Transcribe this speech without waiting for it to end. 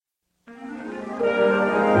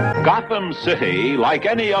Gotham City, like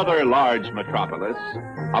any other large metropolis,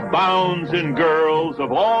 abounds in girls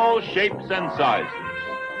of all shapes and sizes.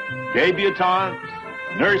 Debutantes,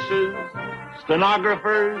 nurses,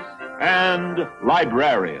 stenographers, and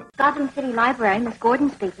librarians. Gotham City Library, Miss Gordon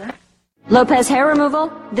speaking. Lopez hair removal,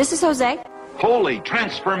 this is Jose. Holy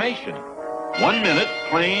transformation. 1 minute,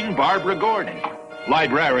 plain Barbara Gordon,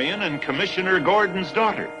 librarian and Commissioner Gordon's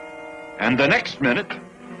daughter. And the next minute,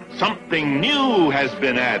 something new has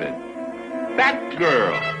been added.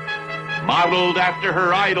 Batgirl, modeled after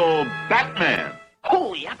her idol, Batman.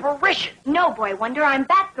 Holy apparition! No, Boy Wonder, I'm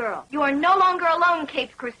Batgirl. You are no longer alone,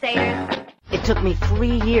 Capes Crusaders. It took me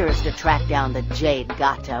 3 years to track down the Jade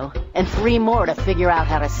Gato, and 3 more to figure out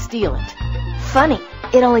how to steal it. Funny,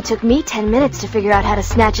 it only took me 10 minutes to figure out how to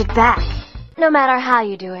snatch it back. No matter how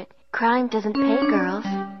you do it, crime doesn't pay girls.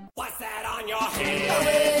 What's that on your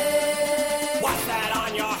head? What's that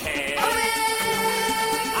on your head?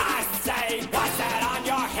 I say, what's that on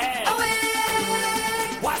your head?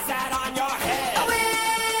 What's that on your head?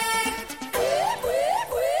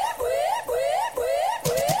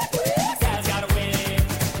 Sal's got a wig.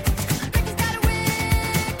 Ricky's got a wig.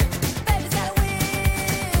 Baby's got a wig.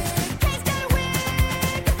 Kay's got a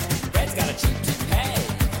wig. Red's got a cheap toupee.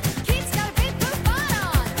 Keith's got a big blue bonnet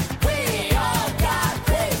on. We all got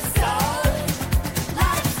wigs, so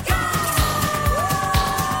let's go!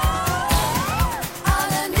 On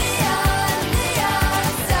the neon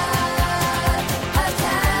side of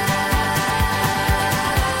town.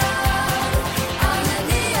 On the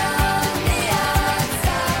neon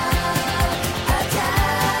side of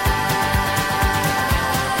town.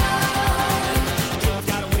 Joe's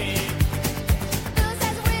got a wig. Lou's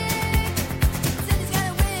has a wig. Cindy's got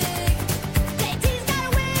a wig. JT's got a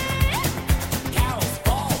wig. Carol's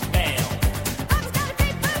bald veil. Bobby's got a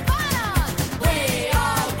big blue bonnet on. We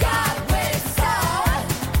all got wigs, so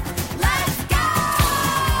let's go!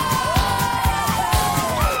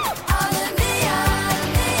 On the neon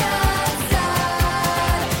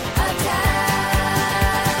side of town.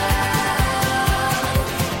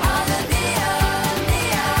 On the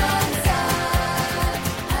neon side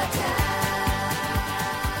of town.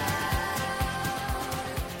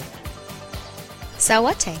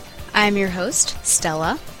 Sawate. I'm your host,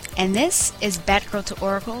 Stella, and this is Batgirl to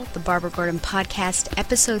Oracle, the Barbara Gordon podcast,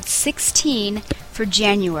 episode 16 for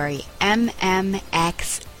January,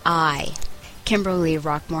 MMXI. Kimberly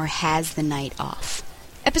Rockmore has the night off.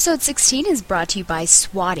 Episode 16 is brought to you by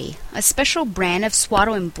Swati, a special brand of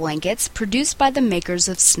swaddling blankets produced by the makers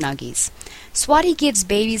of Snuggies. Swati gives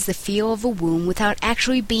babies the feel of a womb without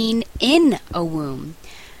actually being in a womb.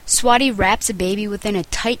 Swati wraps a baby within a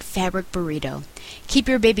tight fabric burrito. Keep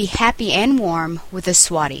your baby happy and warm with a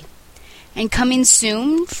Swati. And coming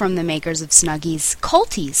soon from the makers of Snuggies,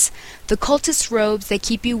 Culties, the cultist robes that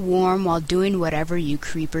keep you warm while doing whatever you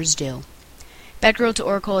creepers do. Batgirl to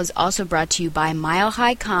Oracle is also brought to you by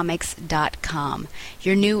MileHighComics.com,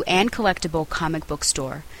 your new and collectible comic book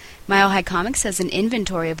store. Mile High Comics has an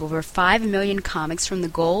inventory of over 5 million comics from the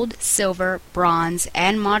gold, silver, bronze,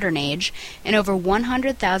 and modern age, and over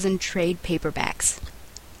 100,000 trade paperbacks.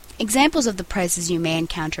 Examples of the prices you may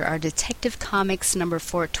encounter are Detective Comics number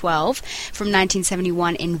 412 from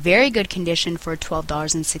 1971 in very good condition for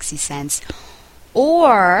 $12.60,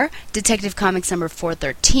 or Detective Comics number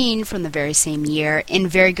 413 from the very same year in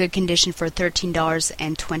very good condition for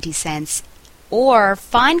 $13.20, or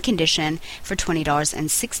fine condition for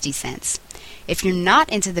 $20.60. If you're not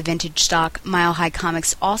into the vintage stock, Mile High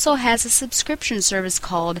Comics also has a subscription service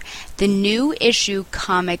called the New Issue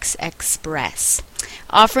Comics Express,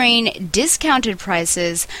 offering discounted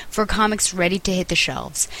prices for comics ready to hit the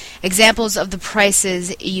shelves. Examples of the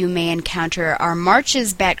prices you may encounter are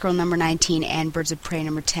March's Batgirl number 19 and Birds of Prey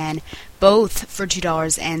number 10, both for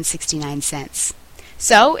 $2.69.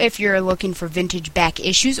 So, if you're looking for vintage back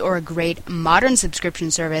issues or a great modern subscription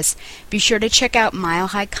service, be sure to check out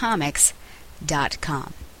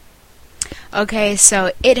MileHighComics.com. Okay,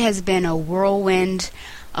 so it has been a whirlwind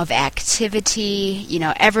of activity,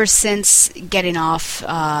 ever since getting off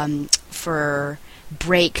for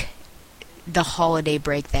break, the holiday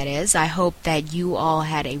break that is. I hope that you all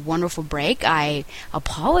had a wonderful break. I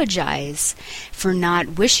apologize for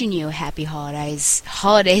not wishing you happy holidays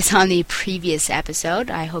on the previous episode.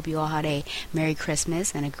 I hope you all had a Merry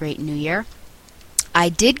Christmas and a great New Year. I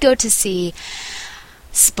did go to see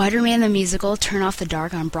Spider-Man the Musical, Turn Off the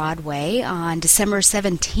Dark on Broadway on December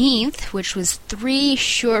 17th, which was 3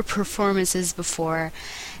 short performances before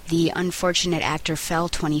the unfortunate actor fell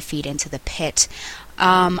 20 feet into the pit.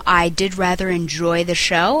 I did rather enjoy the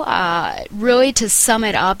show. Really, to sum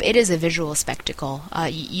it up, it is a visual spectacle.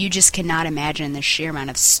 You just cannot imagine the sheer amount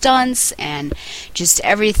of stunts and just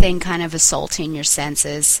everything kind of assaulting your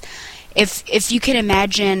senses. If you can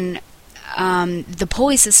imagine the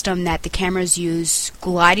pulley system that the cameras use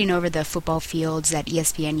gliding over the football fields that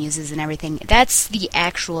ESPN uses and everything, that's the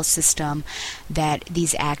actual system that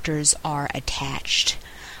these actors are attached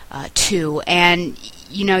to. And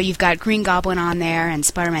you've got Green Goblin on there, and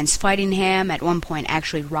Spider-Man's fighting him, at one point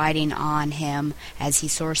actually riding on him as he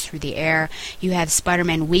soars through the air. You have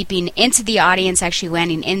Spider-Man weeping into the audience, actually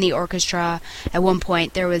landing in the orchestra. At one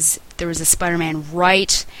point, there was a Spider-Man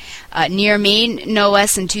right near me, no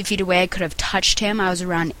less than 2 feet away. I could have touched him. I was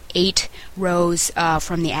around 8 rows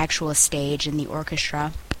from the actual stage in the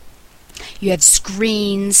orchestra. You had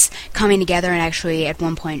screens coming together and actually at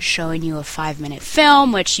one point showing you a 5-minute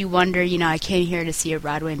film, which you wonder, I came here to see a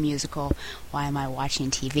Broadway musical. Why am I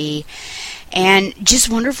watching TV? And just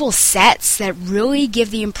wonderful sets that really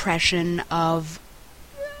give the impression of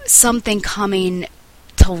something coming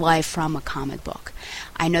to life from a comic book.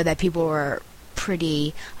 I know that people were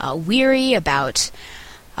pretty weary about,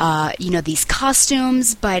 these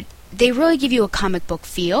costumes, but they really give you a comic book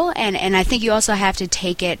feel, and I think you also have to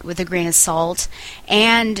take it with a grain of salt,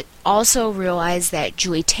 and also realize that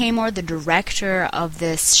Julie Taymor, the director of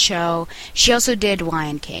this show, she also did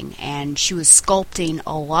Lion King, and she was sculpting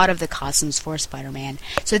a lot of the costumes for Spider-Man,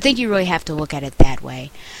 so I think you really have to look at it that way.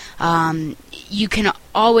 You can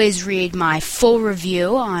always read my full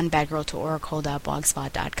review on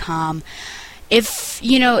badgirltooracle.blogspot.com. If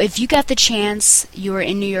you got the chance, you were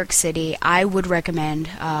in New York City, I would recommend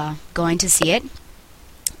going to see it.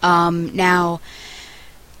 Now,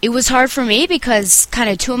 it was hard for me because kind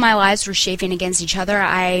of 2 of my lives were chafing against each other.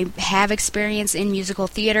 I have experience in musical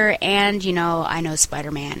theater, and I know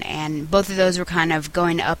Spider-Man, and both of those were kind of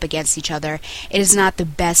going up against each other. It is not the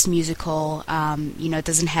best musical. It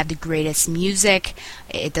doesn't have the greatest music.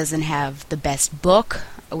 It doesn't have the best book,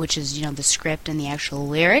 which is, the script and the actual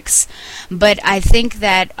lyrics. But I think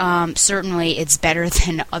that certainly it's better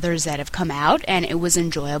than others that have come out, and it was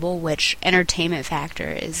enjoyable, which entertainment factor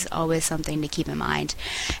is always something to keep in mind.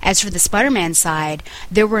 As for the Spider-Man side,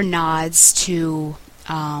 there were nods to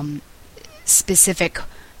specific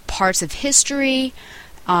parts of history.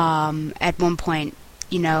 At one point,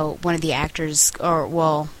 one of the actors,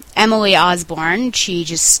 Emily Osborne, she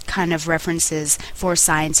just kind of references 4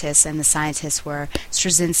 scientists, and the scientists were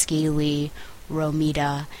Straczynski, Lee,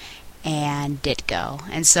 Romita, and Ditko.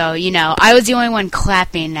 And so, I was the only one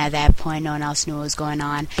clapping at that point. No one else knew what was going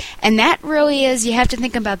on. And that really is, you have to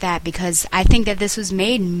think about that, because I think that this was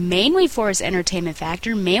made mainly for its entertainment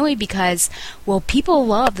factor, mainly because, people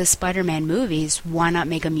love the Spider-Man movies. Why not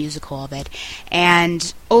make a musical of it?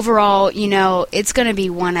 And overall, it's going to be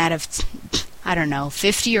one out of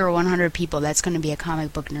 50 or 100 people that's going to be a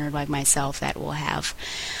comic book nerd like myself that will have,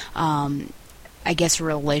 a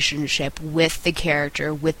relationship with the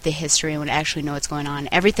character, with the history, and would actually know what's going on.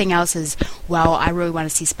 Everything else is, I really want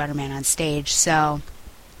to see Spider-Man on stage. So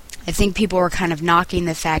I think people were kind of knocking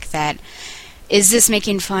the fact that, is this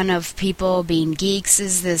making fun of people being geeks?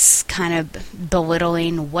 Is this kind of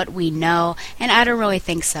belittling what we know? And I don't really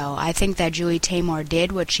think so. I think that Julie Taymor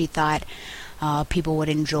did what she thought people would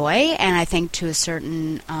enjoy, and I think to a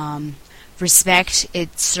certain respect,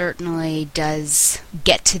 it certainly does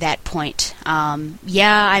get to that point.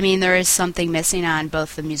 There is something missing on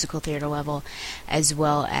both the musical theater level as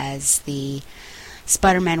well as the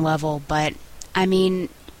Spider-Man level, but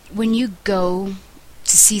when you go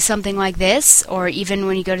to see something like this, or even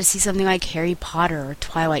when you go to see something like Harry Potter or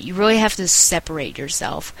Twilight, you really have to separate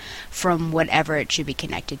yourself from whatever it should be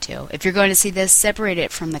connected to. If you're going to see this, separate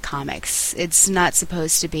it from the comics. It's not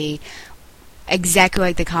supposed to be exactly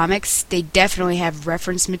like the comics. They definitely have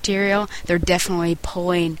reference material. They're definitely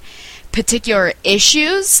pulling particular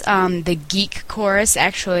issues. The Geek Chorus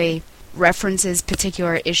actually references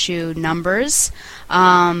particular issue numbers.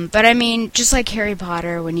 But just like Harry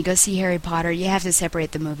Potter, when you go see Harry Potter, you have to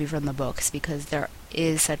separate the movie from the books because there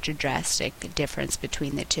is such a drastic difference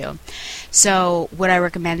between the two. So would I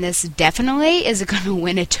recommend this? Definitely. Is it going to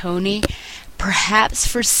win a Tony? Perhaps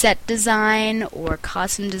for set design or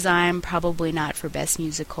costume design, probably not for best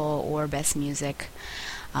musical or best music.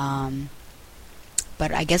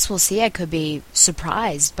 But I guess we'll see. I could be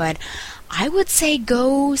surprised, but I would say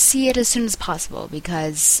go see it as soon as possible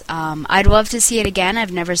because I'd love to see it again.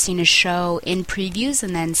 I've never seen a show in previews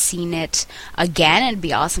and then seen it again. It'd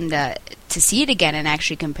be awesome to see it again and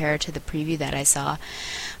actually compare it to the preview that I saw.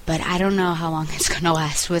 But I don't know how long it's going to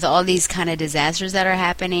last with all these kind of disasters that are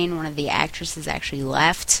happening. One of the actresses actually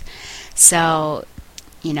left. So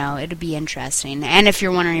it'd be interesting. And if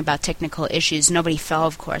you're wondering about technical issues, nobody fell,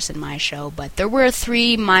 of course, in my show, but there were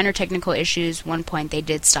 3 minor technical issues. One point they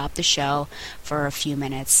did stop the show for a few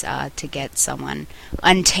minutes to get someone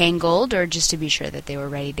untangled or just to be sure that they were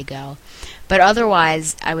ready to go. But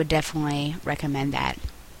otherwise, I would definitely recommend that.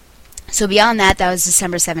 So beyond that, that was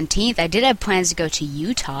December 17th. I did have plans to go to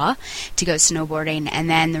Utah to go snowboarding, and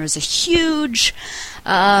then there was a huge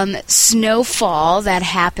snowfall that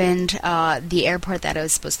happened the airport that I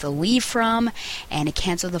was supposed to leave from, and it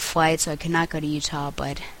canceled the flight, so I could not go to Utah,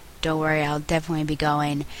 but don't worry, I'll definitely be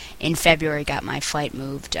going in February. Got my flight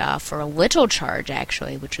moved for a little charge,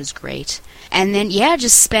 actually, which was great. And then,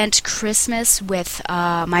 just spent Christmas with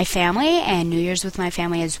my family and New Year's with my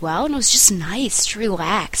family as well. And it was just nice to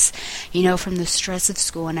relax, from the stress of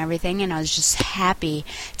school and everything. And I was just happy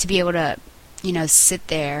to be able to, sit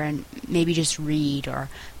there and maybe just read or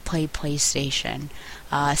play PlayStation.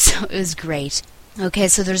 So it was great. Okay,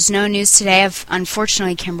 so there's no news today.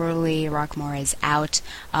 Unfortunately, Kimberly Rockmore is out.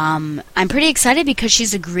 I'm pretty excited because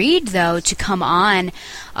she's agreed, though, to come on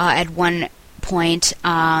at one point,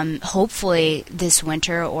 hopefully this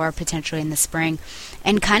winter or potentially in the spring,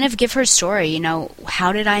 and kind of give her story.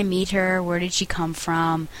 How did I meet her? Where did she come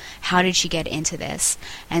from? How did she get into this?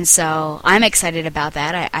 And so I'm excited about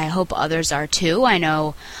that. I hope others are too. I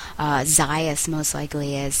know Zayas most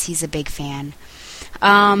likely is. He's a big fan.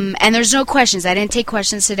 And there's no questions. I didn't take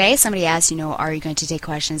questions today. Somebody asked, are you going to take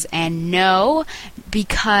questions? And no,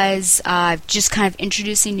 because just kind of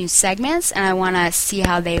introducing new segments, and I want to see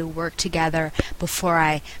how they work together before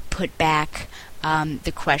I put back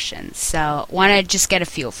the questions. So want to just get a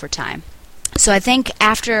feel for time. So I think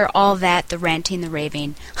after all that, the ranting, the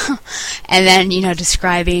raving, and then,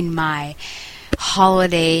 describing my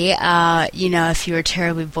holiday, if you were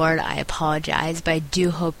terribly bored, I apologize, but I do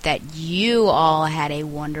hope that you all had a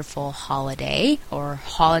wonderful holiday, or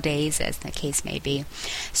holidays as the case may be.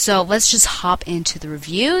 So let's just hop into the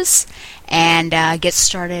reviews and get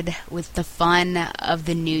started with the fun of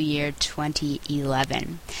the new year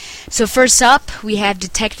 2011. So first up, we have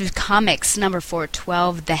Detective Comics number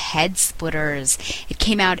 412, The Head Splitters. It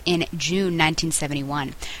came out in June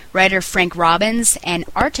 1971. Writer Frank Robbins and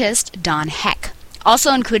artist Don Heck.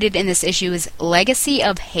 Also included in this issue is Legacy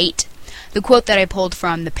of Hate. The quote that I pulled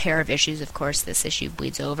from the pair of issues, of course, this issue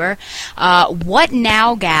bleeds over. What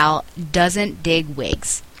now, gal, doesn't dig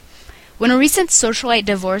wigs? When a recent socialite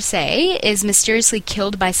divorcee is mysteriously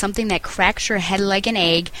killed by something that cracks her head like an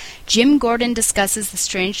egg, Jim Gordon discusses the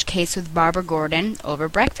strange case with Barbara Gordon over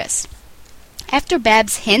breakfast. After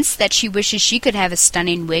Babs hints that she wishes she could have a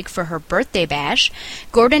stunning wig for her birthday bash,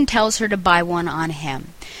 Gordon tells her to buy one on him.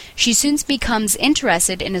 She soon becomes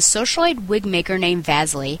interested in a socialite wig maker named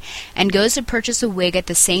Vasley and goes to purchase a wig at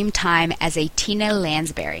the same time as a Tina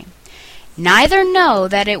Lansbury. Neither know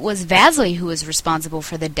that it was Vasley who was responsible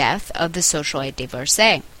for the death of the socialite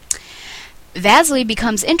divorcee. Vasley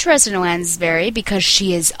becomes interested in Lansbury because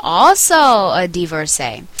she is also a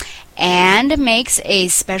divorcee, and makes a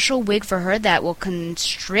special wig for her that will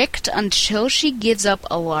constrict until she gives up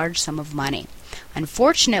a large sum of money.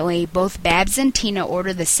 Unfortunately, both Babs and Tina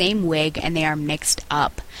order the same wig, and they are mixed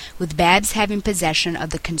up, with Babs having possession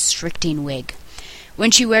of the constricting wig. When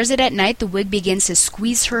she wears it at night, the wig begins to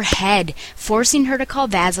squeeze her head, forcing her to call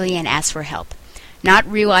Vasley and ask for help. Not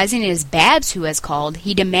realizing it is Babs who has called,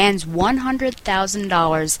 he demands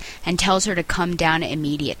 $100,000 and tells her to come down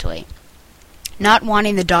immediately. Not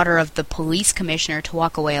wanting the daughter of the police commissioner to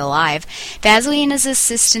walk away alive, Vasley and his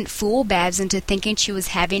assistant fool Babs into thinking she was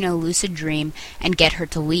having a lucid dream and get her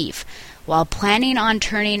to leave, while planning on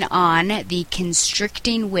turning on the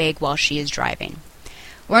constricting wig while she is driving.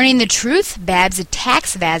 Learning the truth, Babs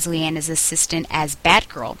attacks Vasley and his assistant as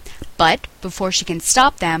Batgirl, but before she can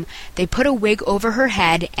stop them, they put a wig over her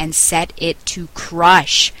head and set it to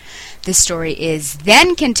crush. The story is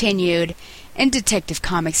then continued in Detective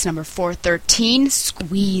Comics number 413,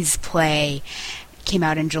 Squeeze Play. Came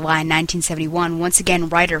out in July 1971. Once again,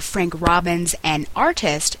 writer Frank Robbins and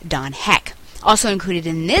artist Don Heck. Also included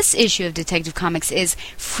in this issue of Detective Comics is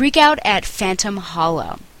Freak Out at Phantom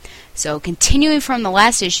Hollow. So, continuing from the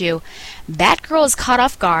last issue, Batgirl is caught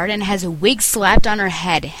off guard and has a wig slapped on her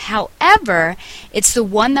head. However, it's the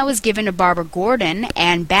one that was given to Barbara Gordon,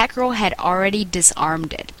 and Batgirl had already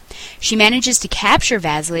disarmed it. She manages to capture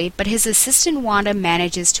Vasley, but his assistant Wanda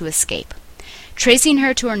manages to escape. Tracing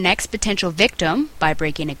her to her next potential victim, by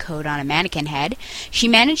breaking a code on a mannequin head, she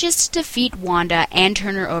manages to defeat Wanda and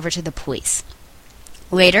turn her over to the police.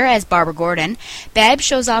 Later, as Barbara Gordon, Babs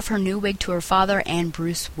shows off her new wig to her father and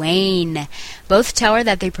Bruce Wayne. Both tell her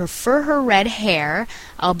that they prefer her red hair,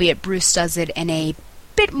 albeit Bruce does it in a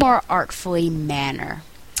bit more artfully manner.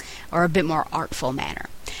 or a bit more artful manner.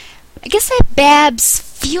 I guess that Babs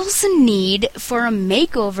feels the need for a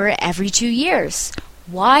makeover every 2 years.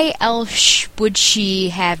 Why else would she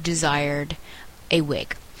have desired a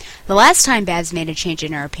wig? The last time Babs made a change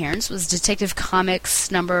in her appearance was Detective Comics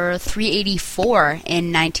number 384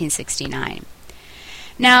 in 1969.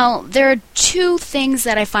 Now, there are two things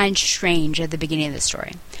that I find strange at the beginning of the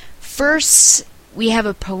story. First, we have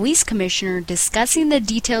a police commissioner discussing the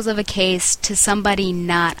details of a case to somebody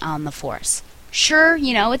not on the force. Sure,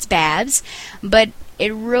 it's Babs, but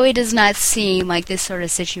it really does not seem like this sort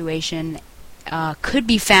of situation could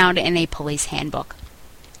be found in a police handbook.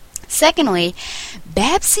 Secondly,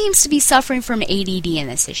 Babs seems to be suffering from ADD in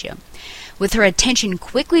this issue, with her attention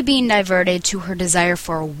quickly being diverted to her desire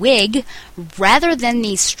for a wig rather than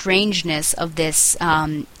the strangeness of this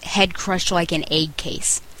head crushed like an egg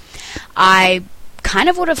case. I kind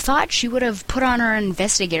of would have thought she would have put on her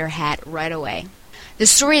investigator hat right away. The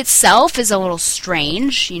story itself is a little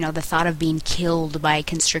strange, the thought of being killed by a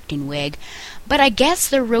constricting wig, but I guess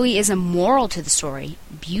there really is a moral to the story.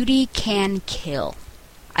 Beauty can kill.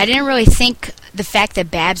 I didn't really think the fact that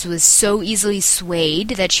Babs was so easily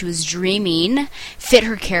swayed that she was dreaming fit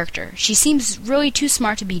her character. She seems really too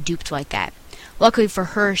smart to be duped like that. Luckily for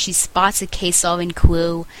her, she spots a case-solving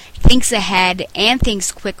clue, thinks ahead, and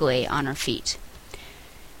thinks quickly on her feet.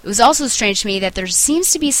 It was also strange to me that there seems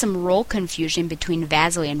to be some role confusion between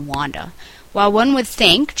Vasily and Wanda. While one would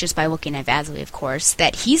think, just by looking at Vasily of course,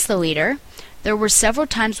 that he's the leader, there were several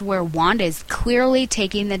times where Wanda is clearly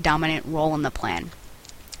taking the dominant role in the plan.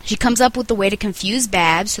 She comes up with a way to confuse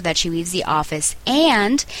Babs so that she leaves the office,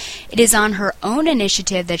 and it is on her own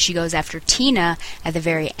initiative that she goes after Tina at the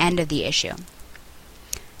very end of the issue.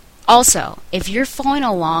 Also, if you're following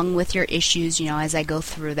along with your issues, as I go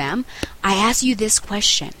through them, I ask you this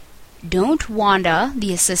question. Don't Wanda,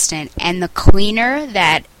 the assistant, and the cleaner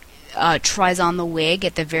that tries on the wig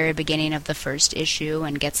at the very beginning of the first issue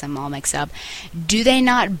and gets them all mixed up, do they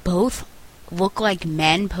not both look like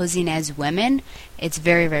men posing as women? It's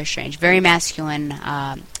very, very strange. Very masculine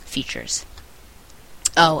features.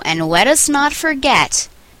 Oh, and let us not forget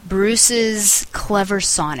Bruce's clever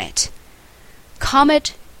sonnet.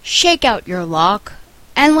 Comet, shake out your lock,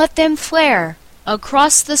 and let them flare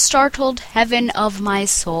across the startled heaven of my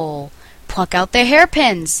soul. Pluck out the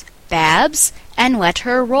hairpins, Babs, and let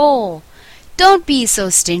her roll. Don't be so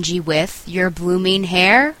stingy with your blooming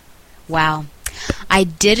hair. Wow. I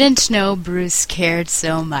didn't know Bruce cared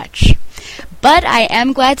so much. But I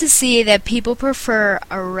am glad to see that people prefer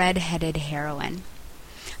a red-headed heroine.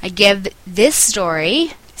 I give this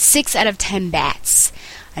story 6 out of 10 bats.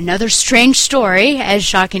 Another strange story, as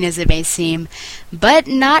shocking as it may seem, but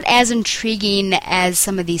not as intriguing as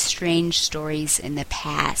some of these strange stories in the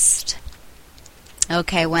past.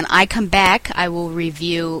 Okay, when I come back, I will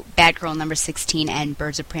review Batgirl number 16 and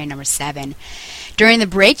Birds of Prey number 7. During the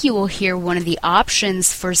break, you will hear one of the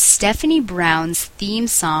options for Stephanie Brown's theme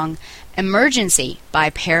song, Emergency by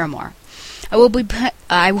Paramore. I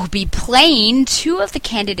will be playing 2 of the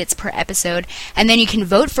candidates per episode, and then you can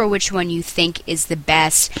vote for which one you think is the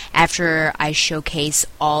best after I showcase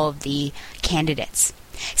all of the candidates.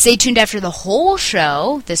 Stay tuned after the whole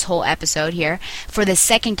show, this whole episode here, for the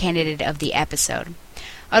second candidate of the episode.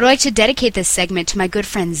 I'd like to dedicate this segment to my good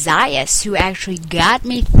friend Zayas, who actually got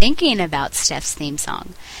me thinking about Steph's theme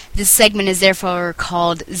song. This segment is therefore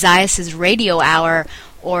called Zayas' Radio Hour,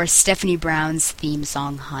 or Stephanie Brown's Theme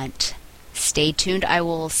Song Hunt. Stay tuned, I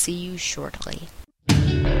will see you shortly.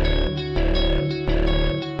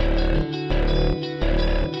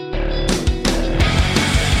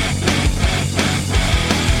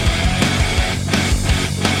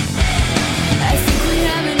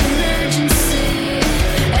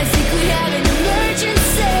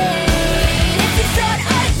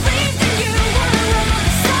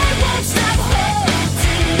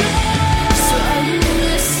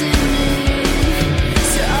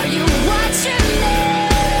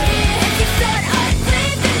 Thought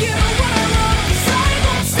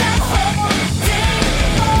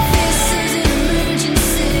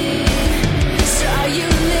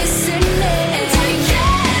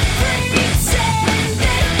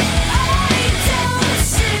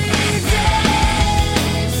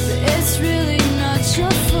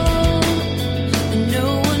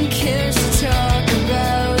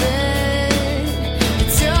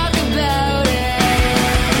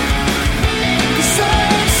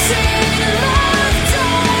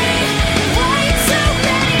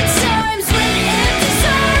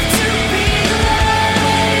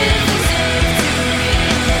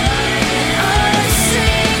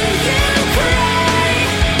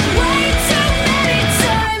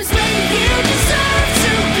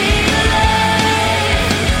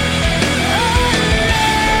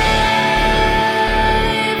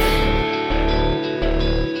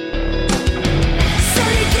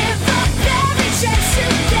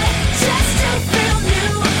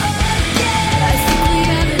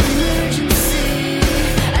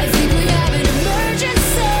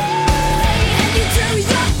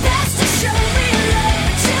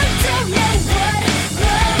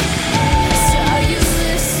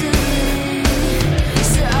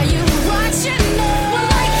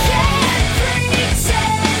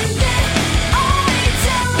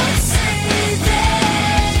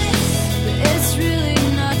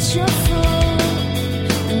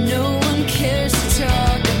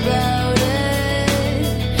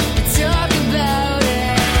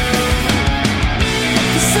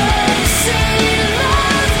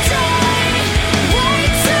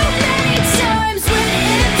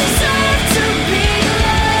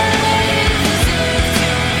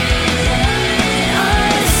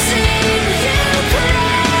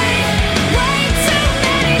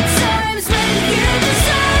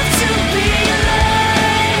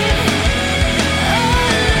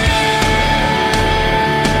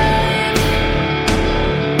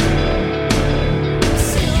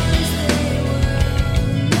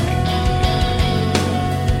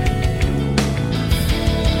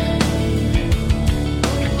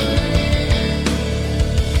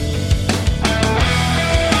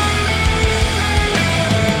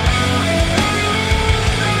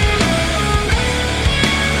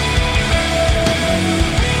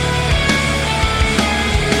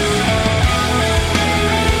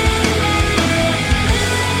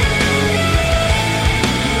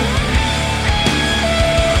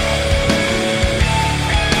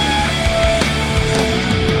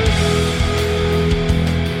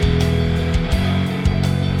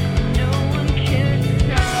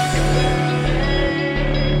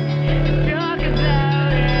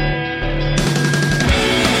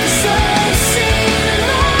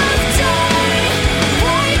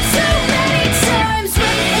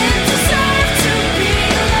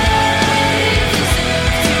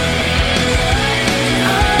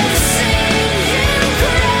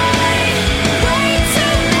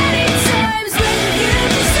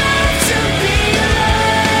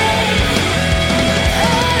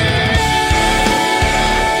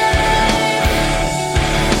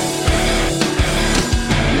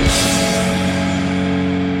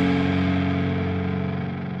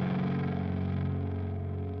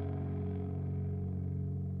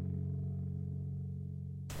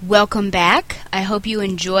Welcome back. I hope you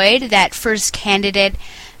enjoyed that first candidate,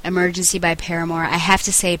 Emergency by Paramore. I have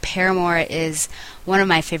to say, Paramore is one of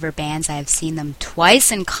my favorite bands. I have seen them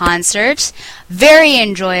twice in concert. Very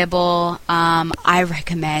enjoyable. I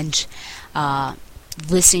recommend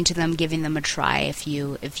listening to them, giving them a try if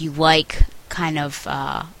you like kind of,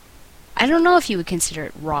 I don't know if you would consider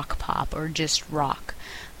it rock pop or just rock,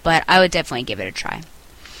 but I would definitely give it a try.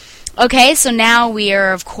 Okay, so now we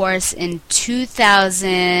are, of course, in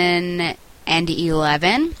 2011.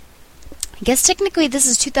 I guess technically this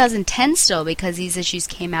is 2010 still because these issues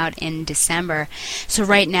came out in December. So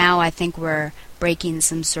right now I think we're breaking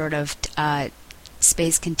some sort of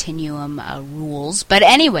space continuum rules. But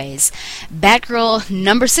anyways, Batgirl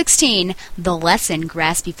number 16, The Lesson,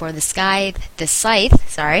 Grass Before the Scythe,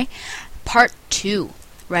 Part 2.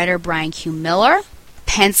 Writer Brian Q. Miller.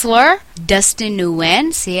 Penciler, Dustin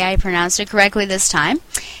Nguyen, see I pronounced it correctly this time,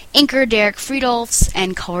 inker Derek Friedolfs,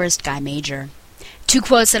 and colorist Guy Major. Two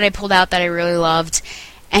quotes that I pulled out that I really loved.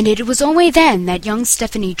 And it was only then that young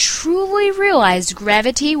Stephanie truly realized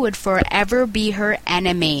gravity would forever be her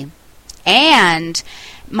enemy. And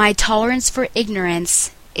my tolerance for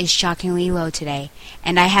ignorance is shockingly low today.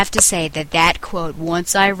 And I have to say that quote,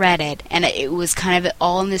 once I read it, and it was kind of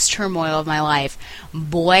all in this turmoil of my life,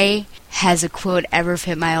 boy, has a quote ever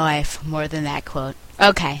fit my life more than that quote.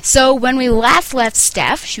 Okay, so when we last left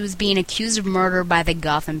Steph, she was being accused of murder by the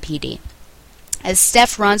Gotham PD. As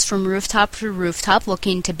Steph runs from rooftop to rooftop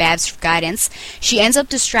looking to Babs for guidance, she ends up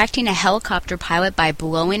distracting a helicopter pilot by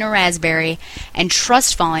blowing a raspberry and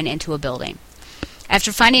trust falling into a building.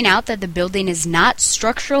 After finding out that the building is not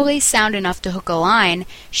structurally sound enough to hook a line,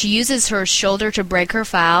 she uses her shoulder to break her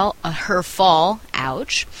fall,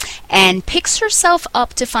 ouch, and picks herself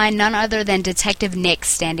up to find none other than Detective Nick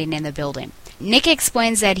standing in the building. Nick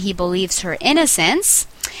explains that he believes her innocence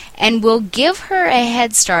and will give her a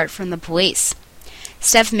head start from the police.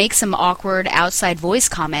 Steph makes some awkward outside voice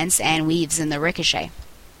comments and leaves in the ricochet.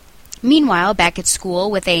 Meanwhile, back at school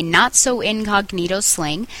with a not-so-incognito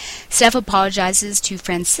sling, Steph apologizes to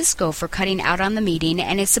Francisco for cutting out on the meeting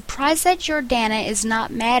and is surprised that Jordana is not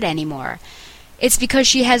mad anymore. It's because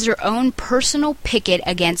she has her own personal picket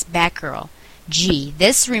against Batgirl. Gee,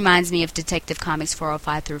 this reminds me of Detective Comics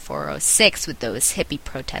 405 through 406 with those hippie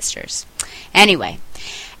protesters. Anyway,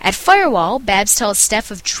 at Firewall, Babs tells Steph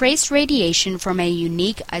of trace radiation from a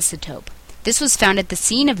unique isotope. This was found at the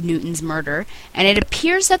scene of Newton's murder, and it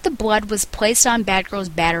appears that the blood was placed on Batgirl's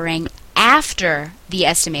Batarang after the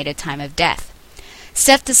estimated time of death.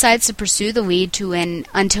 Steph decides to pursue the lead to an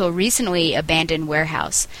until recently abandoned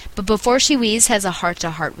warehouse, but before she leaves has a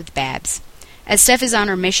heart-to-heart with Babs. As Steph is on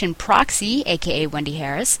her mission, Proxy, aka Wendy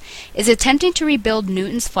Harris, is attempting to rebuild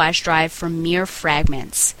Newton's flash drive from mere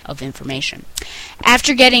fragments of information.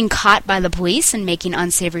 After getting caught by the police and making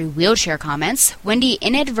unsavory wheelchair comments, Wendy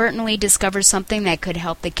inadvertently discovers something that could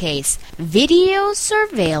help the case: video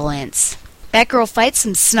surveillance. Batgirl fights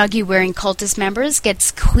some Snuggie-wearing cultist members,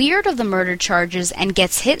 gets cleared of the murder charges, and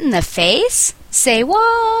gets hit in the face? Say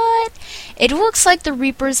what? It looks like the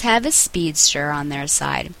Reapers have a speedster on their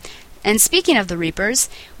side. And speaking of the Reapers,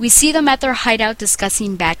 we see them at their hideout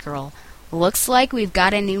discussing Batgirl. Looks like we've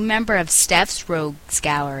got a new member of Steph's Rogues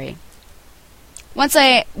Gallery. Once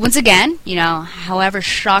again, however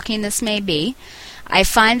shocking this may be, I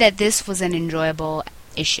find that this was an enjoyable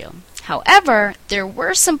issue. However, there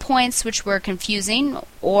were some points which were confusing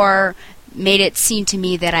or made it seem to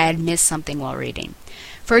me that I had missed something while reading.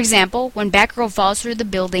 For example, when Batgirl falls through the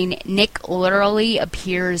building, Nick literally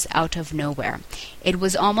appears out of nowhere. It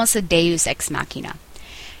was almost a deus ex machina.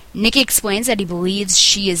 Nick explains that he believes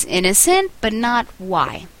she is innocent, but not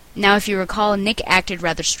why. Now, if you recall, Nick acted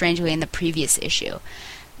rather strangely in the previous issue.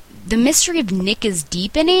 The mystery of Nick is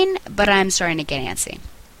deepening, but I'm starting to get antsy.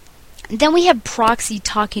 Then we have Proxy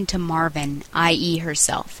talking to Marvin, i.e.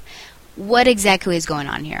 herself. What exactly is going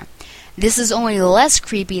on here? This is only less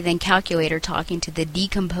creepy than Calculator talking to the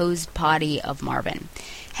decomposed body of Marvin.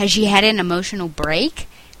 Has she had an emotional break?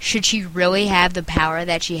 Should she really have the power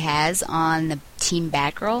that she has on the Team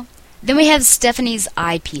Batgirl? Then we have Stephanie's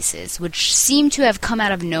eyepieces, which seem to have come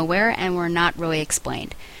out of nowhere and were not really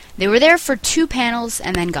explained. They were there for 2 panels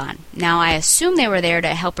and then gone. Now, I assume they were there to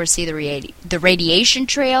help her see the radiation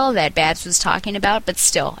trail that Babs was talking about, but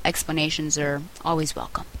still, explanations are always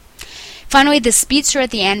welcome. Finally, the speedster at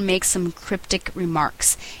the end makes some cryptic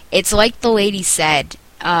remarks. It's like the lady said,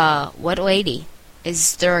 what lady?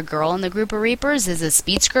 Is there a girl in the group of Reapers? Is a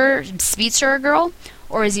speedster a girl?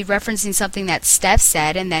 Or is he referencing something that Steph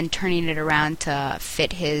said and then turning it around to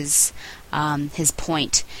fit his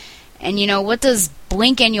point? And what does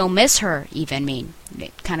blink and you'll miss her even mean?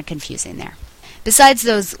 Kind of confusing there. Besides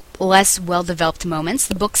those less well-developed moments,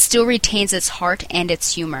 the book still retains its heart and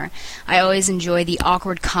its humor. I always enjoy the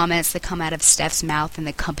awkward comments that come out of Steph's mouth in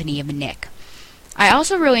the company of Nick. I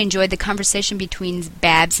also really enjoyed the conversation between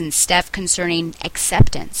Babs and Steph concerning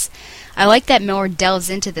acceptance. I like that Miller delves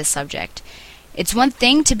into this subject. It's one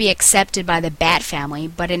thing to be accepted by the Bat family,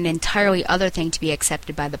 but an entirely other thing to be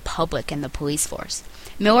accepted by the public and the police force.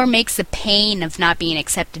 Miller makes the pain of not being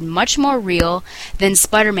accepted much more real than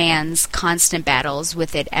Spider-Man's constant battles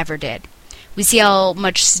with it ever did. We see how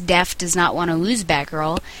much Steph does not want to lose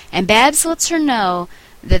Batgirl, and Babs lets her know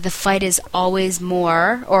that the fight is always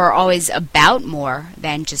more, or always about more,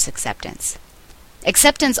 than just acceptance.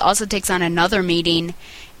 Acceptance also takes on another meaning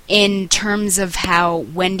in terms of how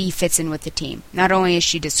Wendy fits in with the team. Not only is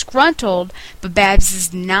she disgruntled, but Babs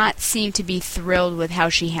does not seem to be thrilled with how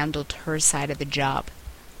she handled her side of the job.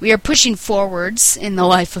 We are pushing forwards in the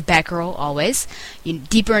life of Batgirl, always.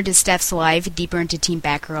 Deeper into Steph's life, deeper into Team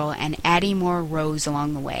Batgirl, and adding more rows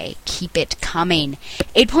along the way. Keep it coming.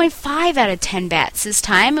 8.5 out of 10 bats. This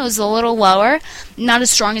time it was a little lower, not as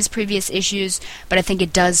strong as previous issues, but I think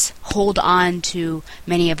it does hold on to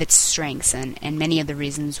many of its strengths and many of the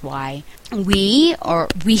reasons why we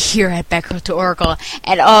here at Batgirl to Oracle,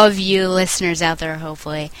 and all of you listeners out there,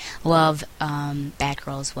 hopefully, love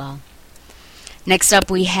Batgirl as well. Next up,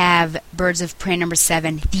 we have Birds of Prey number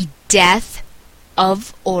 7, The Death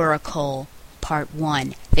of Oracle, Part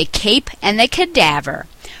 1, The Cape and the Cadaver.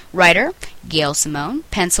 Writer, Gail Simone.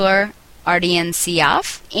 Penciler, Ardian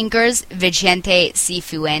Siaf. Inkers, Vicente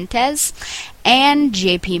Cifuentes and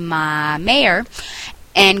J.P. Mayer.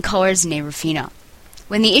 And colors, Ney Rufino.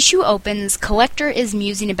 When the issue opens, Collector is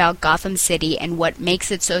musing about Gotham City and what makes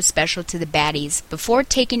it so special to the baddies before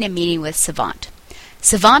taking a meeting with Savant.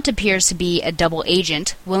 Savant appears to be a double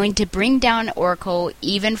agent, willing to bring down Oracle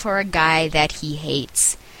even for a guy that he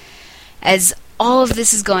hates. As all of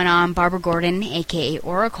this is going on, Barbara Gordon, aka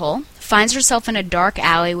Oracle, finds herself in a dark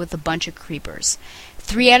alley with a bunch of creepers.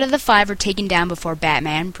 3 out of the 5 are taken down before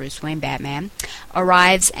Batman, Bruce Wayne Batman,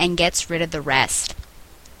 arrives and gets rid of the rest.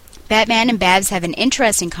 Batman and Babs have an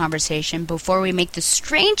interesting conversation before we make the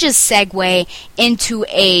strangest segue into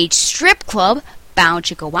a strip club, Bow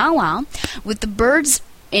Chicka Wow Wow, with the birds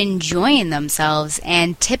enjoying themselves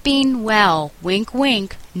and tipping well, wink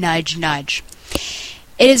wink, nudge nudge.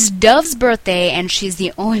 It is Dove's birthday and she's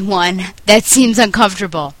the only one that seems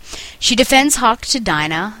uncomfortable. She defends Hawk to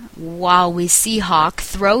Dinah while we see Hawk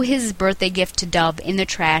throw his birthday gift to Dove in the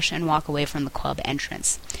trash and walk away from the club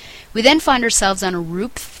entrance. We then find ourselves on a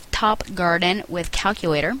rooftop garden with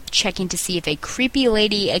Calculator, checking to see if a creepy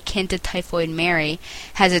lady akin to Typhoid Mary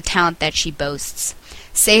has a talent that she boasts.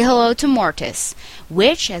 Say hello to Mortis,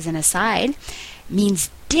 which, as an aside,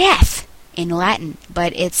 means death in Latin,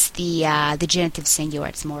 but it's the genitive singular.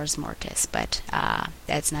 It's Mors Mortis, but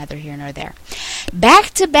that's neither here nor there.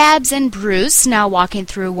 Back to Babs and Bruce, now walking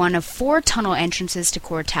through one of 4 tunnel entrances to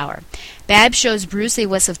Core Tower. Babs shows Bruce a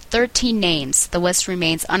list of 13 names. The list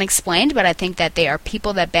remains unexplained, but I think that they are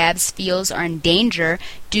people that Babs feels are in danger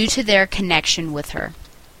due to their connection with her.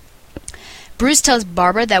 Bruce tells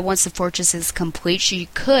Barbara that once the fortress is complete, she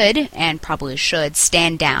could, and probably should,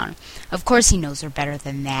 stand down. Of course he knows her better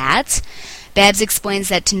than that. Babs explains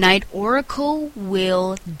that tonight Oracle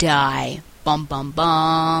will die. Bum bum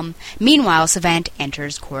bum. Meanwhile, Savant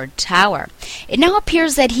enters Cord Tower. It now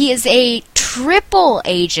appears that he is a triple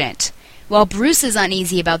agent. While Bruce is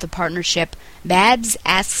uneasy about the partnership, Babs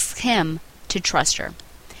asks him to trust her.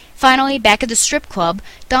 Finally, back at the strip club,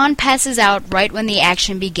 Dawn passes out right when the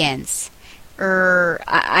action begins.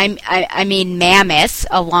 I mean Mammoth,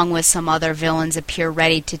 along with some other villains, appear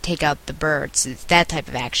ready to take out the birds. It's that type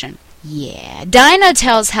of action. Yeah. Dinah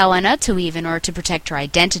tells Helena to leave in order to protect her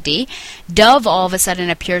identity. Dove all of a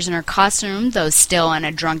sudden appears in her costume, though still in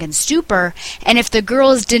a drunken stupor. And if the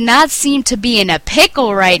girls did not seem to be in a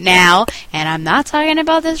pickle right now, and I'm not talking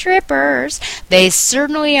about the strippers, they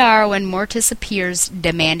certainly are when Mortis appears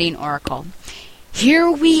demanding Oracle.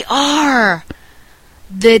 Here we are!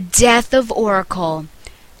 The death of Oracle.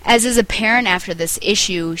 As is apparent after this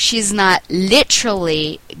issue, she's not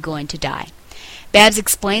literally going to die. Babs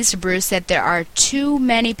explains to Bruce that there are too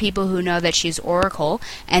many people who know that she's Oracle,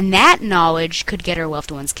 and that knowledge could get her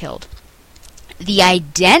loved ones killed. The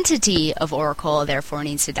identity of Oracle, therefore,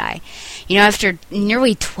 needs to die. You know, after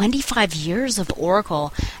nearly 25 years of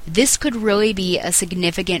Oracle, this could really be a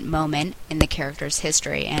significant moment in the character's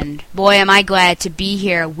history, and boy, am I glad to be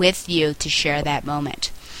here with you to share that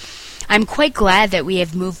moment. I'm quite glad that we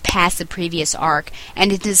have moved past the previous arc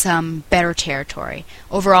and into some better territory.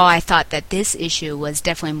 Overall, I thought that this issue was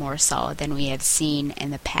definitely more solid than we have seen in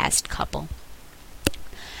the past couple.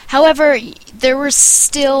 However, there were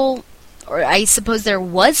still, or I suppose there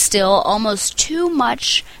was still, almost too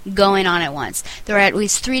much going on at once. There were at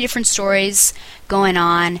least 3 different stories going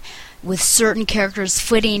on, with certain characters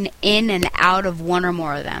flitting in and out of one or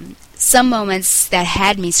more of them. Some moments that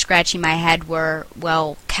had me scratching my head were,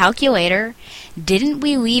 well, calculator, didn't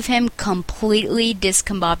we leave him completely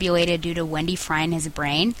discombobulated due to Wendy frying his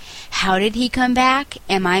brain? How did he come back?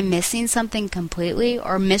 Am I missing something completely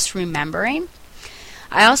or misremembering?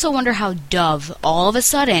 I also wonder how Dove all of a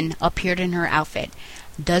sudden appeared in her outfit.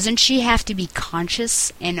 Doesn't she have to be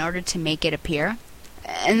conscious in order to make it appear?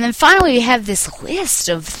 And then finally we have this list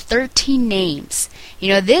of 13 names.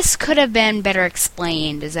 This could have been better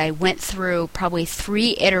explained as I went through probably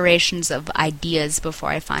 3 iterations of ideas before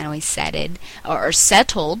I finally settled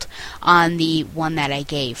on the one that I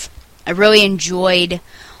gave. I really enjoyed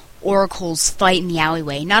Oracle's fight in the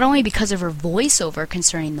alleyway, not only because of her voiceover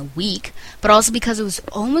concerning the week, but also because it was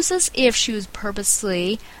almost as if she was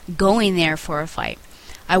purposely going there for a fight.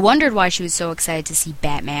 I wondered why she was so excited to see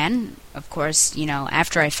Batman, of course,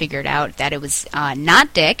 after I figured out that it was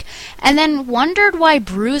not Dick, and then wondered why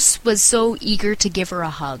Bruce was so eager to give her a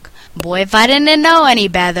hug. Boy, if I didn't know any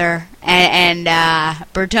better. And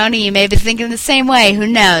Bertoni, you may be thinking the same way, who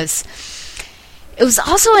knows? It was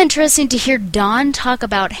also interesting to hear Dawn talk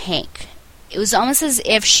about Hank. It was almost as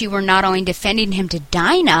if she were not only defending him to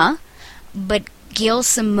Dinah, but Gail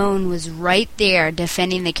Simone was right there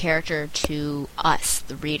defending the character to us,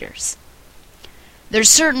 the readers. There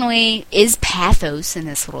certainly is pathos in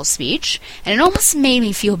this little speech, and it almost made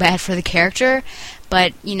me feel bad for the character,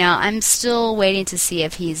 but, I'm still waiting to see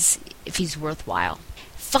if he's worthwhile.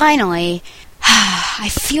 Finally, I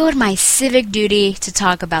feel it my civic duty to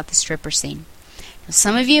talk about the stripper scene. Now,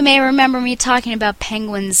 some of you may remember me talking about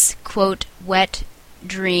Penguin's, quote, wet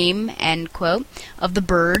dream, end quote, of the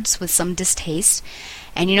birds with some distaste.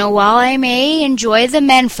 And while I may enjoy the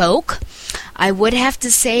menfolk, I would have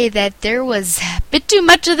to say that there was a bit too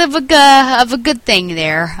much of a good thing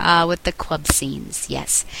there with the club scenes.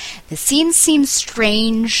 Yes, the scenes seemed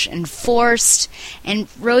strange and forced and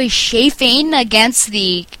really chafing against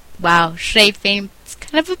the chafing. It's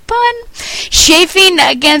kind of a pun. Chafing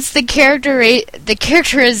against the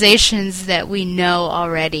characterizations that we know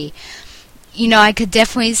already. I could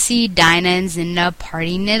definitely see Dinah and Zinda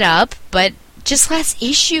partying it up, but just last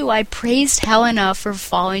issue I praised Helena for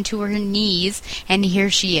falling to her knees, and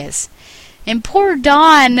here she is. And poor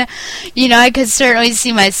Dawn, I could certainly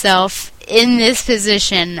see myself in this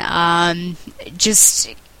position,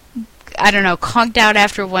 conked out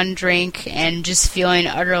after one drink and just feeling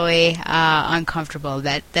utterly uncomfortable.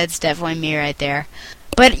 That's definitely me right there.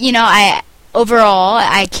 But, overall,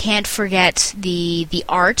 I can't forget the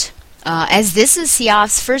art. As this is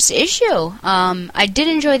Siaf's first issue. I did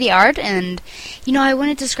enjoy the art, and, I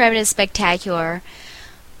wouldn't describe it as spectacular,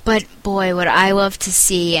 but boy, would I love to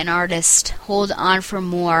see an artist hold on for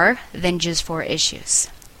more than just 4 issues.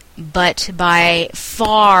 But by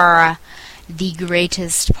far, the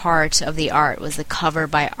greatest part of the art was the cover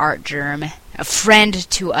by Art Germ, a friend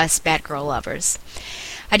to us Batgirl lovers.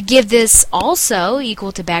 I'd give this also,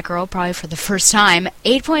 equal to Batgirl probably for the first time,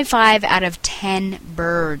 8.5 out of 10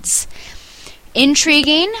 birds.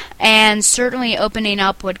 Intriguing, and certainly opening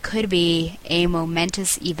up what could be a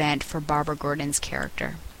momentous event for Barbara Gordon's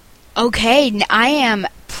character. Okay, I am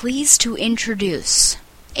pleased to introduce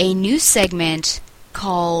a new segment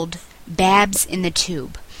called Babs in the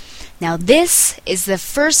Tube. Now, this is the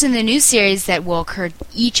first in the new series that will occur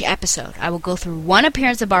each episode. I will go through one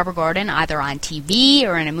appearance of Barbara Gordon, either on TV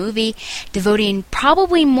or in a movie, devoting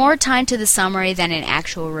probably more time to the summary than an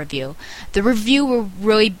actual review. The review will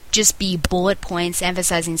really just be bullet points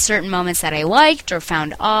emphasizing certain moments that I liked or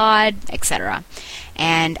found odd, etc.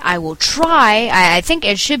 And I will try, I think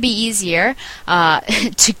it should be easier,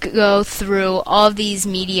 to go through all of these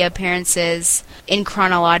media appearances in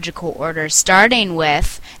chronological order, starting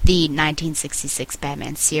with the 1966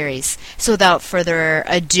 Batman series. So without further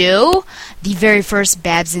ado, the very first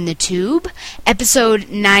Babs in the Tube, episode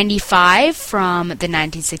 95 from the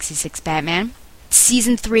 1966 Batman,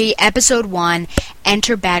 season 3, episode 1,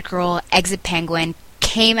 Enter Batgirl, Exit Penguin,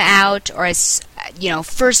 came out, or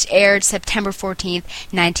first aired September 14th,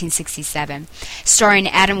 1967. Starring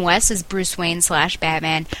Adam West as Bruce Wayne /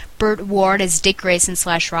 Batman, Burt Ward as Dick Grayson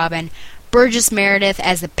 / Robin, Burgess Meredith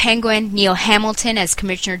as the Penguin, Neil Hamilton as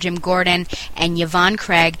Commissioner Jim Gordon, and Yvonne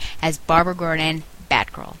Craig as Barbara Gordon,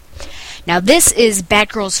 Batgirl. Now, this is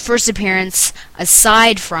Batgirl's first appearance,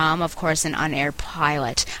 aside from, of course, an unaired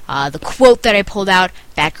pilot. The quote that I pulled out,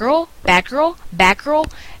 Batgirl, Batgirl, Batgirl,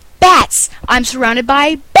 Bats! I'm surrounded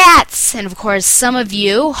by bats! And of course, some of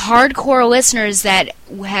you, hardcore listeners that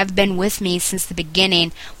have been with me since the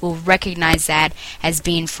beginning, will recognize that as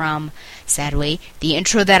being from, sadly, the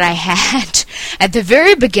intro that I had at the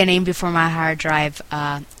very beginning before my hard drive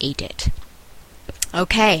ate it.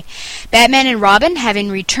 Okay, Batman and Robin, having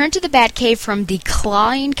returned to the Batcave from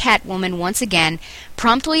declawing Catwoman once again,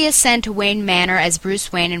 promptly ascend to Wayne Manor as Bruce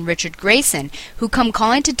Wayne and Richard Grayson, who come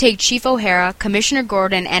calling to take Chief O'Hara, Commissioner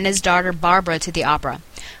Gordon, and his daughter Barbara to the opera.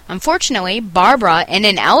 Unfortunately, Barbara, in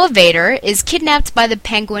an elevator, is kidnapped by the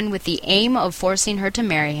Penguin with the aim of forcing her to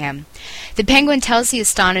marry him. The Penguin tells the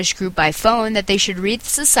astonished group by phone that they should read the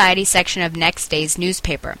society section of next day's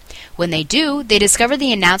newspaper. When they do, they discover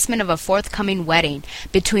the announcement of a forthcoming wedding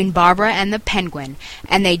between Barbara and the Penguin,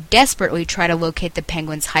 and they desperately try to locate the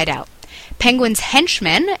Penguin's hideout. Penguin's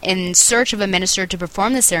henchmen, in search of a minister to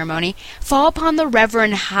perform the ceremony, fall upon the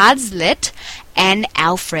Reverend Hazlitt and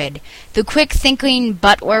Alfred. The quick-thinking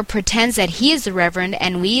butler pretends that he is the Reverend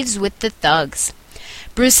and leaves with the thugs.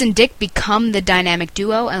 Bruce and Dick become the dynamic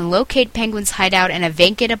duo and locate Penguin's hideout in a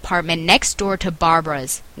vacant apartment next door to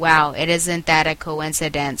Barbara's. Wow, isn't that a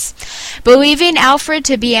coincidence? Believing Alfred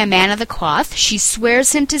to be a man of the cloth, she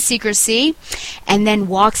swears him to secrecy and then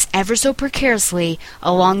walks ever so precariously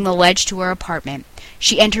along the ledge to her apartment.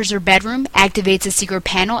 She enters her bedroom, activates a secret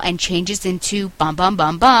panel, and changes into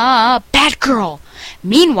Batgirl!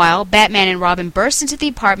 Meanwhile, Batman and Robin burst into the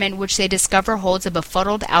apartment, which they discover holds a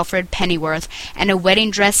befuddled Alfred Pennyworth and a wedding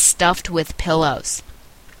dress stuffed with pillows.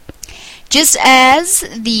 Just as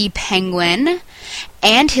the Penguin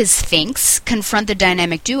and his Sphinx confront the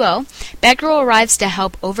dynamic duo, Batgirl arrives to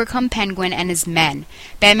help overcome Penguin and his men.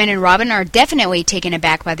 Batman and Robin are definitely taken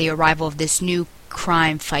aback by the arrival of this new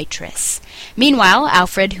crime fightress. Meanwhile,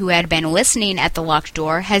 Alfred, who had been listening at the locked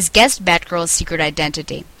door, has guessed Batgirl's secret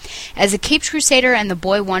identity. As the Caped Crusader and the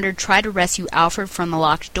Boy Wonder try to rescue Alfred from the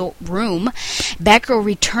locked room, Batgirl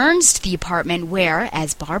returns to the apartment where,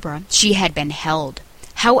 as Barbara, she had been held.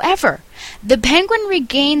 However, the Penguin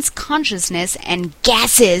regains consciousness and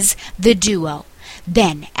gasses the duo.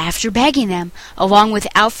 Then, after bagging them, along with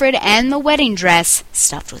Alfred and the wedding dress,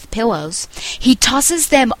 stuffed with pillows, he tosses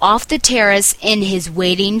them off the terrace in his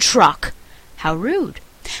waiting truck. How rude.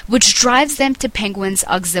 Which drives them to Penguin's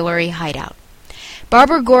auxiliary hideout.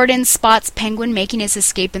 Barbara Gordon spots Penguin making his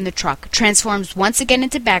escape in the truck, transforms once again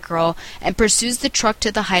into Batgirl, and pursues the truck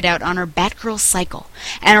to the hideout on her Batgirl cycle,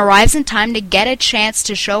 and arrives in time to get a chance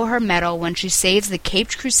to show her mettle when she saves the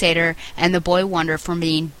Caped Crusader and the Boy Wonder from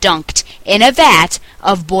being dunked in a vat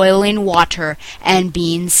of boiling water and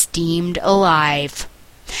being steamed alive.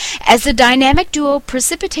 As the dynamic duo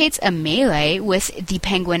precipitates a melee with the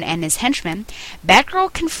Penguin and his henchmen,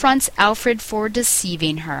 Batgirl confronts Alfred for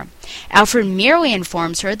deceiving her. Alfred merely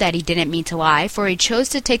informs her that he didn't mean to lie, for he chose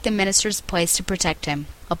to take the minister's place to protect him.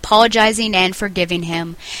 Apologizing and forgiving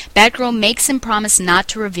him, Batgirl makes him promise not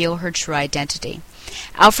to reveal her true identity.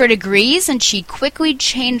 Alfred agrees, and she quickly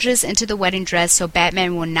changes into the wedding dress so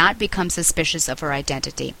Batman will not become suspicious of her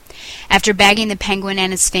identity. After bagging the Penguin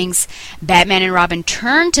and his Sphinx, Batman and Robin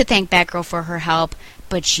turn to thank Batgirl for her help,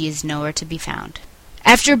 but she is nowhere to be found.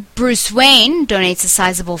 After Bruce Wayne donates a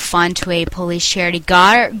sizable fund to a police charity,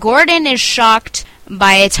 Gordon is shocked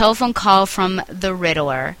by a telephone call from the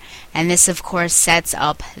Riddler, and this, of course, sets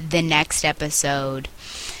up the next episode.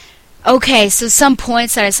 Okay, so some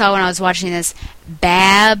points that I saw when I was watching this.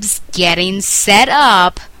 Babs getting set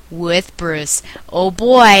up with Bruce. Oh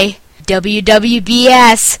boy,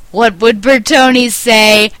 WWBS. What would Bertoni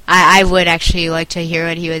say? I would actually like to hear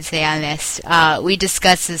what he would say on this. We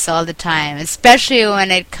discuss this all the time, especially when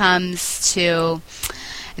it comes to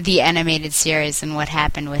the animated series and what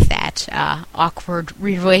happened with that awkward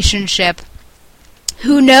relationship.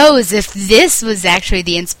 Who knows if this was actually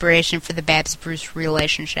the inspiration for the Babs-Bruce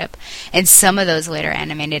relationship in some of those later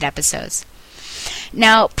animated episodes.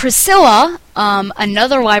 Now, Priscilla,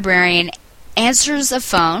 another librarian, answers a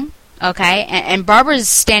phone, okay, and Barbara's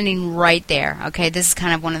standing right there, okay? This is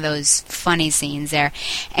kind of one of those funny scenes there.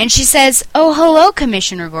 And she says, "Oh, hello,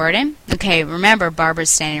 Commissioner Gordon." Okay, remember, Barbara's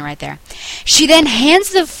standing right there. She then hands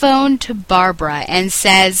the phone to Barbara and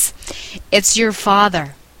says, "It's your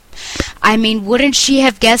father." I mean, wouldn't she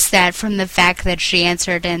have guessed that from the fact that she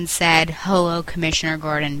answered and said, "Hello, Commissioner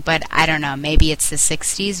Gordon," but I don't know, maybe it's the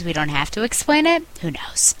 60s, we don't have to explain it, who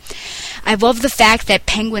knows. I love the fact that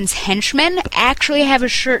Penguin's henchmen actually have a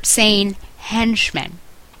shirt saying henchman.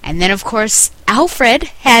 And then, of course, Alfred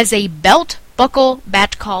has a belt buckle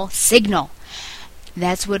bat call signal.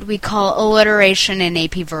 That's what we call alliteration in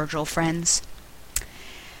AP Virgil, friends.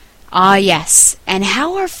 Ah, yes. And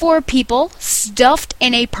how are 4 people stuffed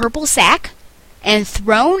in a purple sack and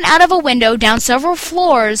thrown out of a window down several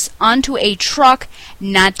floors onto a truck,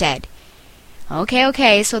 not dead.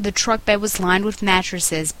 Okay, so the truck bed was lined with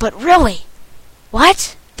mattresses, but really?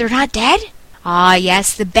 What? They're not dead? Ah,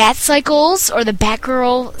 yes, the Bat Cycles, or the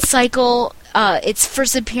Batgirl cycle, its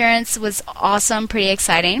first appearance was awesome, pretty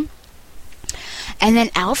exciting. And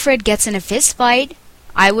then Alfred gets in a fist fight.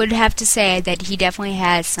 I would have to say that he definitely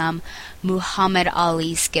has some Muhammad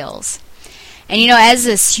Ali skills. And as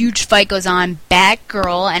this huge fight goes on,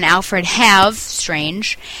 Batgirl and Alfred have,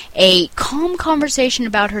 strange, a calm conversation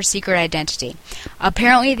about her secret identity.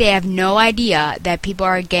 Apparently they have no idea that people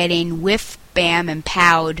are getting whiff, bam, and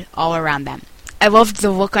powed all around them. I loved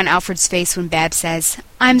the look on Alfred's face when Babs says,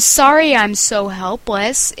 "I'm sorry I'm so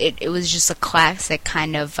helpless." It was just a classic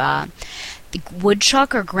kind of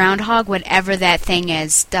woodchuck or groundhog, whatever that thing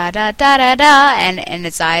is, da-da-da-da-da, and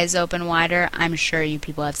its eyes open wider. I'm sure you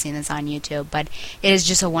people have seen this on YouTube, but it is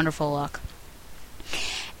just a wonderful look.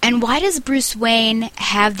 And why does Bruce Wayne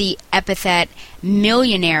have the epithet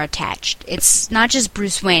millionaire attached? It's not just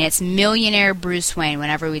Bruce Wayne, it's millionaire Bruce Wayne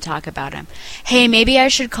whenever we talk about him. Hey, maybe I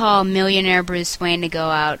should call millionaire Bruce Wayne to go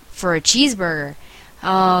out for a cheeseburger.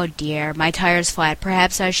 Oh dear, my tire's flat.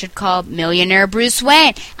 Perhaps I should call millionaire Bruce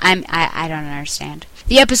Wayne. I don't understand.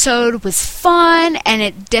 The episode was fun, and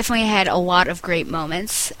it definitely had a lot of great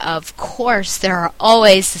moments. Of course, there are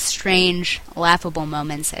always the strange, laughable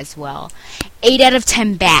moments as well. 8 out of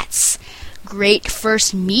 10 bats. Great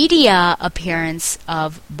first media appearance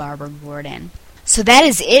of Barbara Gordon. So that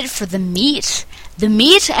is it for the meat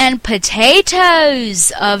and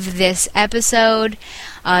potatoes of this episode.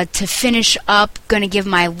 To finish up, going to give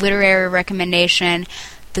my literary recommendation,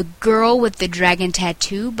 The Girl with the Dragon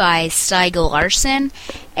Tattoo by Stieg Larsson.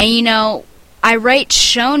 And I write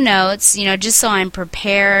show notes, just so I'm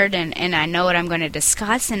prepared and I know what I'm going to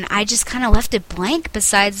discuss, and I just kind of left it blank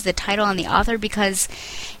besides the title and the author because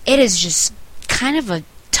it is just kind of a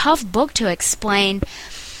tough book to explain.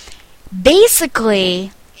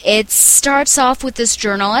 Basically, it starts off with this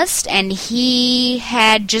journalist, and he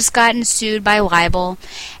had just gotten sued by libel,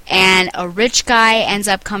 and a rich guy ends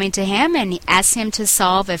up coming to him and he asks him to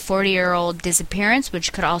solve a 40-year-old disappearance,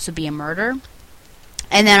 which could also be a murder.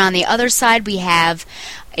 And then on the other side, we have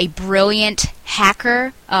a brilliant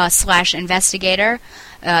hacker slash investigator,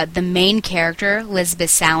 the main character, Lisbeth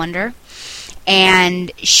Salander.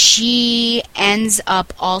 And she ends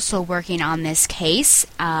up also working on this case.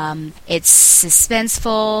 It's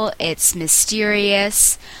suspenseful, it's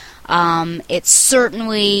mysterious, it's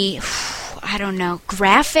certainly,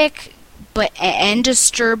 graphic, and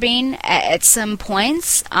disturbing at some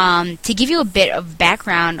points. To give you a bit of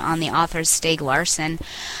background on the author, Stieg Larsson,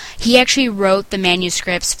 he actually wrote the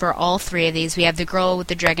manuscripts for all 3 of these. We have The Girl with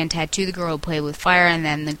the Dragon Tattoo, The Girl Who Played with Fire, and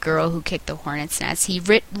then The Girl Who Kicked the Hornet's Nest. He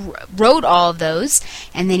wrote all of those,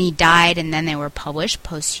 and then he died, and then they were published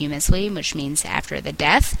posthumously, which means after the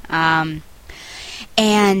death.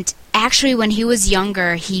 And actually, when he was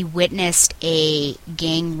younger, he witnessed a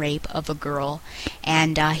gang rape of a girl,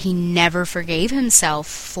 and he never forgave himself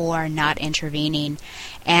for not intervening.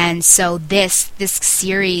 And so this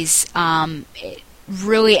series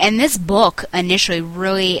really, and this book initially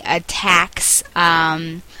really attacks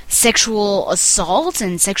sexual assault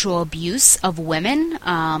and sexual abuse of women.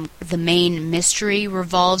 The main mystery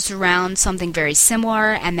revolves around something very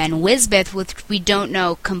similar, and then Lisbeth, which we don't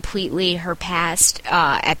know completely her past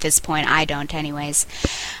at this point. I don't anyways.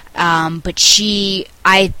 But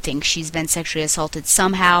I think she's been sexually assaulted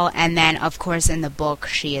somehow, and then of course in the book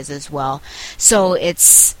she is as well. So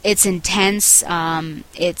it's intense.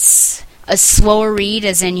 It's a slower read,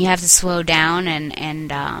 as in you have to slow down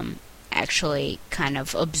and actually kind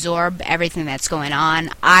of absorb everything that's going on.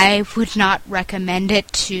 I would not recommend it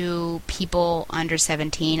to people under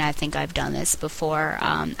 17. I think I've done this before.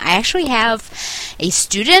 I actually have a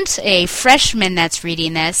student, a freshman, that's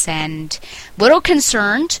reading this, and a little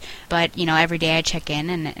concerned, but every day I check in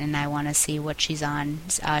and I want to see what she's on.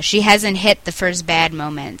 She hasn't hit the first bad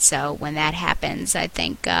moment, so when that happens, I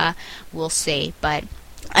think we'll see. But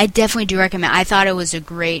I definitely do recommend. I thought it was a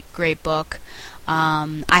great book.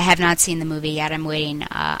 I have not seen the movie yet. I'm waiting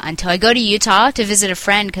until I go to Utah to visit a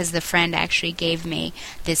friend, because the friend actually gave me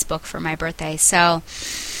this book for my birthday. So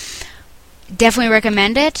definitely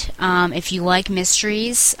recommend it. If you like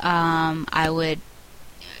mysteries, I would,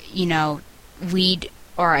 read.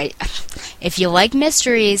 If you like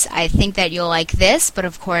mysteries, I think that you'll like this, but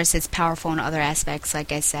of course it's powerful in other aspects.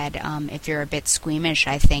 Like I said, if you're a bit squeamish,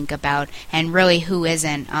 I think, about, and really who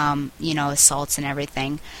isn't, assaults and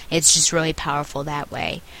everything, it's just really powerful that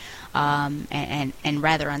way, and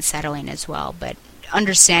rather unsettling as well. But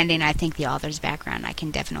understanding, I think, the author's background, I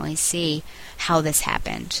can definitely see how this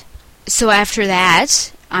happened. So after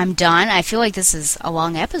that, I'm done. I feel like this is a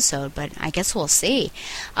long episode, but I guess we'll see.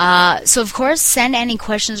 So, of course, send any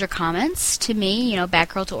questions or comments to me,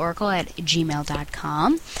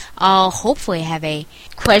 batgirl2oracle@gmail.com. I'll hopefully have a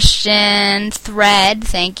question thread,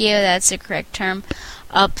 thank you, that's the correct term,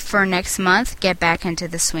 up for next month. Get back into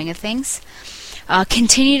the swing of things.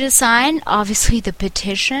 Continue to sign, obviously, the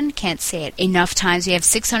petition. Can't say it enough times. We have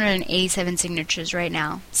 687 signatures right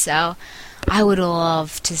now. So I would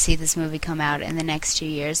love to see this movie come out in the next 2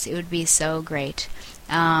 years. It would be so great.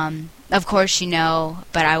 Of course,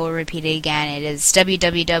 but I will repeat it again. It is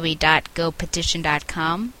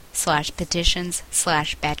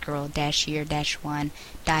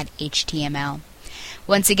www.gopetition.com/petitions/Batgirl-year-1.html.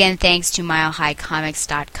 Once again, thanks to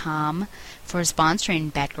milehighcomics.com for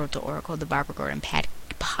sponsoring Batgirl to Oracle, the Barbara Gordon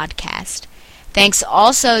podcast. Thanks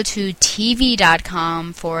also to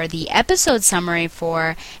TV.com for the episode summary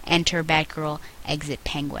for Enter Batgirl, Exit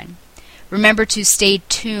Penguin. Remember to stay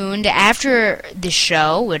tuned after the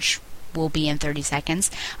show, which will be in 30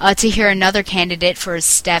 seconds, to hear another candidate for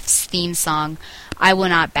Steph's theme song, I Will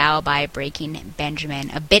Not Bow by Breaking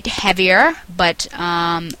Benjamin. A bit heavier, but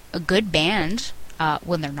a good band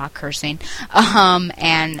when they're not cursing,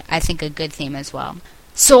 and I think a good theme as well.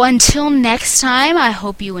 So until next time, I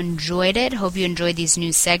hope you enjoyed it. Hope you enjoyed these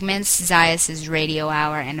new segments, Zayas' Radio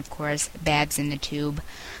Hour, and of course, Babs in the Tube.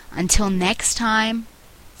 Until next time,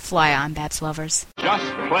 fly on, Babs lovers.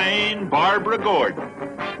 Just plain Barbara Gordon,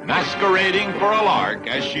 masquerading for a lark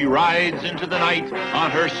as she rides into the night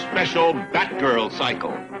on her special Batgirl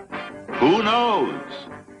cycle. Who knows?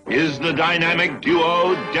 Is the dynamic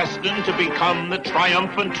duo destined to become the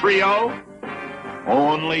triumphant trio?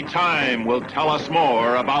 Only time will tell us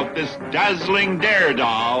more about this dazzling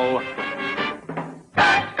daredoll.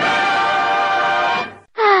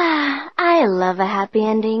 I love a happy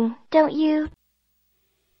ending, don't you?